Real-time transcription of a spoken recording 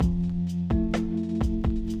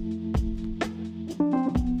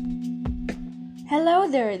Hello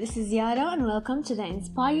there, this is Yara and welcome to the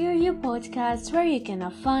Inspire You podcast where you can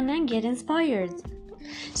have fun and get inspired.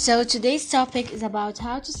 So today's topic is about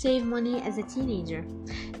how to save money as a teenager.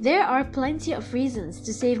 There are plenty of reasons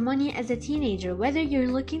to save money as a teenager, whether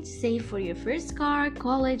you're looking to save for your first car,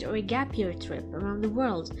 college, or a gap year trip around the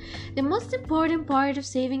world. The most important part of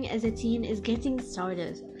saving as a teen is getting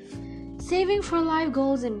started. Saving for life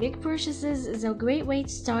goals and big purchases is a great way to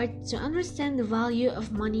start to understand the value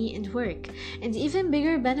of money and work. And even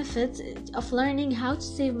bigger benefit of learning how to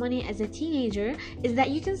save money as a teenager is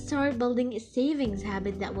that you can start building a savings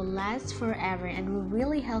habit that will last forever and will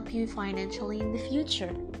really help you financially in the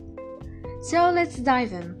future. So let's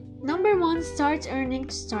dive in. Number 1, start earning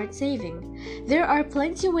to start saving. There are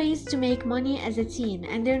plenty of ways to make money as a teen,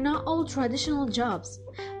 and they're not all traditional jobs.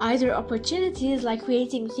 Either opportunities like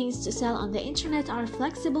creating things to sell on the internet are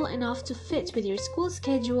flexible enough to fit with your school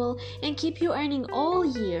schedule and keep you earning all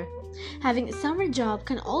year. Having a summer job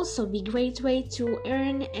can also be a great way to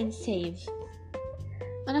earn and save.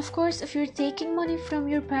 And of course, if you're taking money from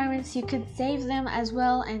your parents, you could save them as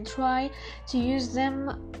well and try to use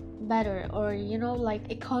them better or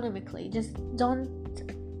economically. Just don't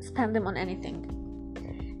spend them on anything.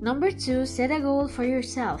 Number 2, set a goal for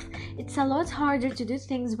yourself. It's a lot harder to do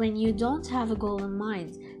things when you don't have a goal in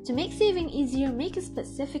mind. To make saving easier, make a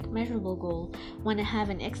specific measurable goal. Want to have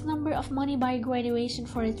an X number of money by graduation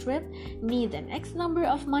for a trip? Need an X number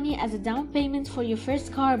of money as a down payment for your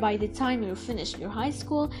first car by the time you finish your high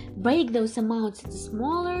school? Break those amounts into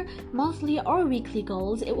smaller, monthly or weekly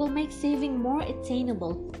goals. It will make saving more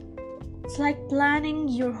attainable. It's like planning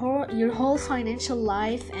your whole financial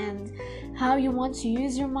life and how you want to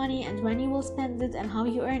use your money and when you will spend it and how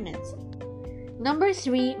you earn it. Number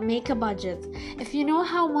 3, make a budget. If you know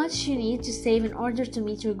how much you need to save in order to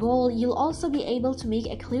meet your goal, you'll also be able to make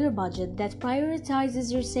a clear budget that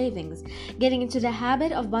prioritizes your savings. Getting into the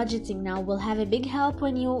habit of budgeting now will have a big help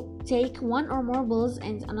when you take one or more bills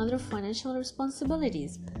and other financial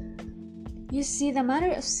responsibilities. You see, the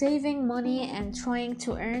matter of saving money and trying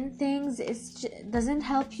to earn things doesn't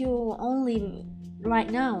help you only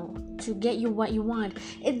right now to get you what you want.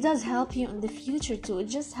 It does help you in the future too. It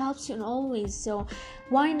just helps you in always. So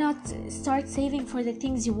why not start saving for the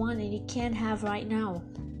things you want and you can't have right now?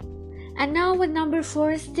 And now with number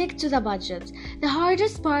 4, stick to the budget. The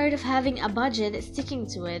hardest part of having a budget is sticking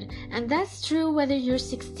to it, and that's true whether you're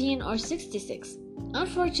 16 or 66.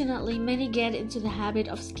 Unfortunately, many get into the habit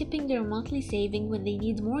of skipping their monthly saving when they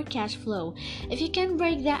need more cash flow. If you can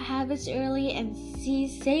break that habit early and see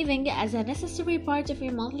saving as a necessary part of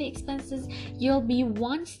your monthly expenses, you'll be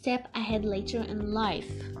one step ahead later in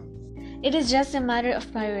life. It is just a matter of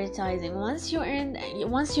prioritizing.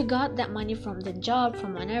 Once you got that money from the job,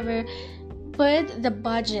 from whenever, put the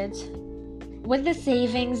budget with the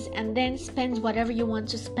savings and then spend whatever you want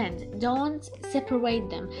to spend. Don't separate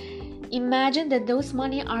them. Imagine that those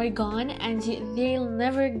money are gone and they'll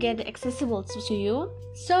never get accessible to you.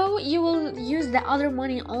 So you will use the other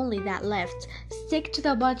money only that left. Stick to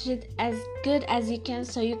the budget as good as you can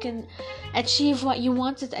so you can achieve what you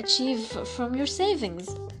want to achieve from your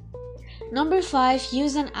savings. Number 5,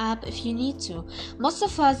 use an app if you need to. Most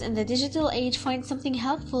of us in the digital age find something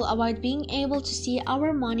helpful about being able to see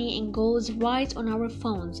our money and goals right on our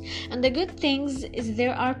phones. And the good things is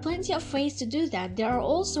there are plenty of ways to do that. There are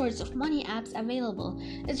all sorts of money apps available.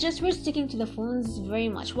 It's just we're sticking to the phones very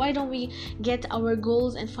much. Why don't we get our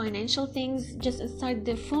goals and financial things just inside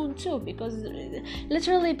the phone too? Because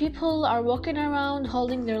literally people are walking around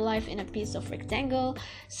holding their life in a piece of rectangle.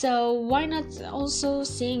 So why not also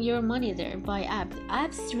seeing your money there by app?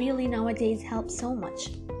 Apps really nowadays help so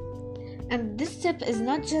much. And this tip is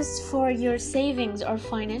not just for your savings or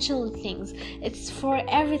financial things, it's for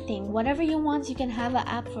everything. Whatever you want, you can have an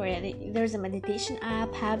app for it. There's a meditation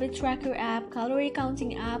app, habit tracker app, calorie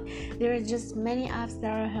counting app. There are just many apps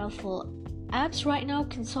that are helpful. Apps right now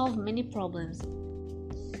can solve many problems.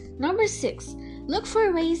 Number 6, look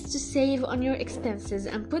for ways to save on your expenses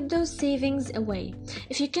and put those savings away.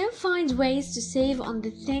 If you can find ways to save on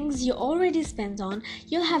the things you already spend on,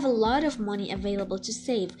 you'll have a lot of money available to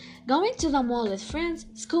save. Going to the mall with friends,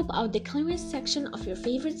 scope out the clearest section of your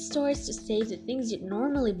favorite stores to save the things you'd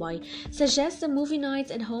normally buy. Suggest a movie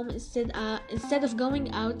night at home instead of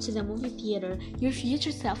going out to the movie theater. Your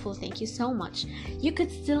future self will thank you so much. You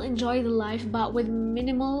could still enjoy the life but with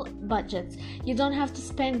minimal budgets. You don't have to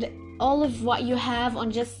spend all of what you have on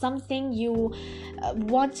just something you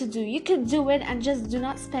want to do. You could do it and just do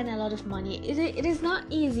not spend a lot of money. It is not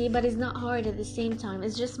easy, but it's not hard at the same time.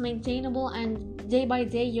 It's just maintainable, and day by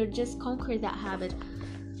day you're just conquer that habit.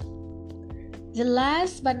 The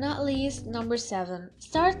last but not least, number 7,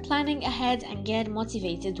 start planning ahead and get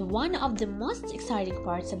motivated. One of the most exciting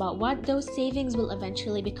parts about what those savings will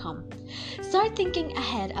eventually become. Start thinking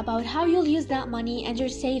ahead about how you'll use that money and your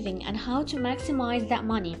saving and how to maximize that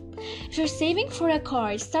money. If you're saving for a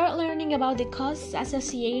car, start learning about the costs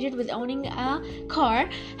associated with owning a car,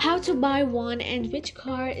 how to buy one, and which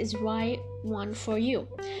car is right one for you.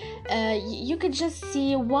 You could just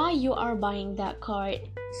see why you are buying that car.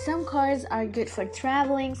 Some cars are good for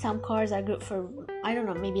traveling, some cars are good for,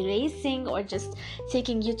 maybe racing or just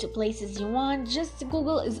taking you to places you want. Just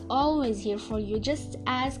Google is always here for you. Just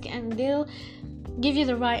ask and they'll give you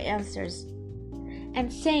the right answers.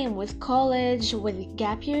 And same with college, with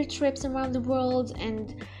gap year trips around the world,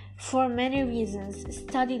 and for many reasons,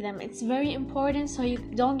 study them. It's very important so you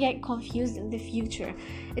don't get confused in the future.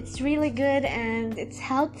 It's really good and it's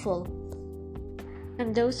helpful.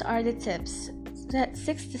 And those are the tips. That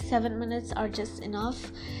 6 to 7 minutes are just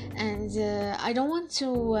enough, and I don't want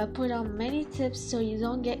to put on many tips so you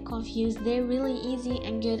don't get confused. They're really easy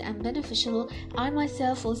and good and beneficial. I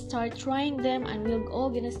myself will start trying them, and we're all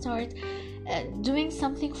gonna start doing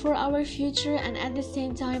something for our future, and at the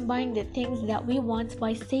same time buying the things that we want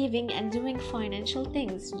by saving and doing financial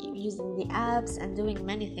things, using the apps and doing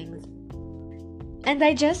many things. And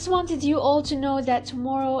I just wanted you all to know that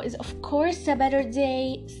tomorrow is of course a better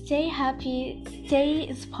day. Stay happy, stay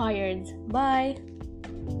inspired. Bye.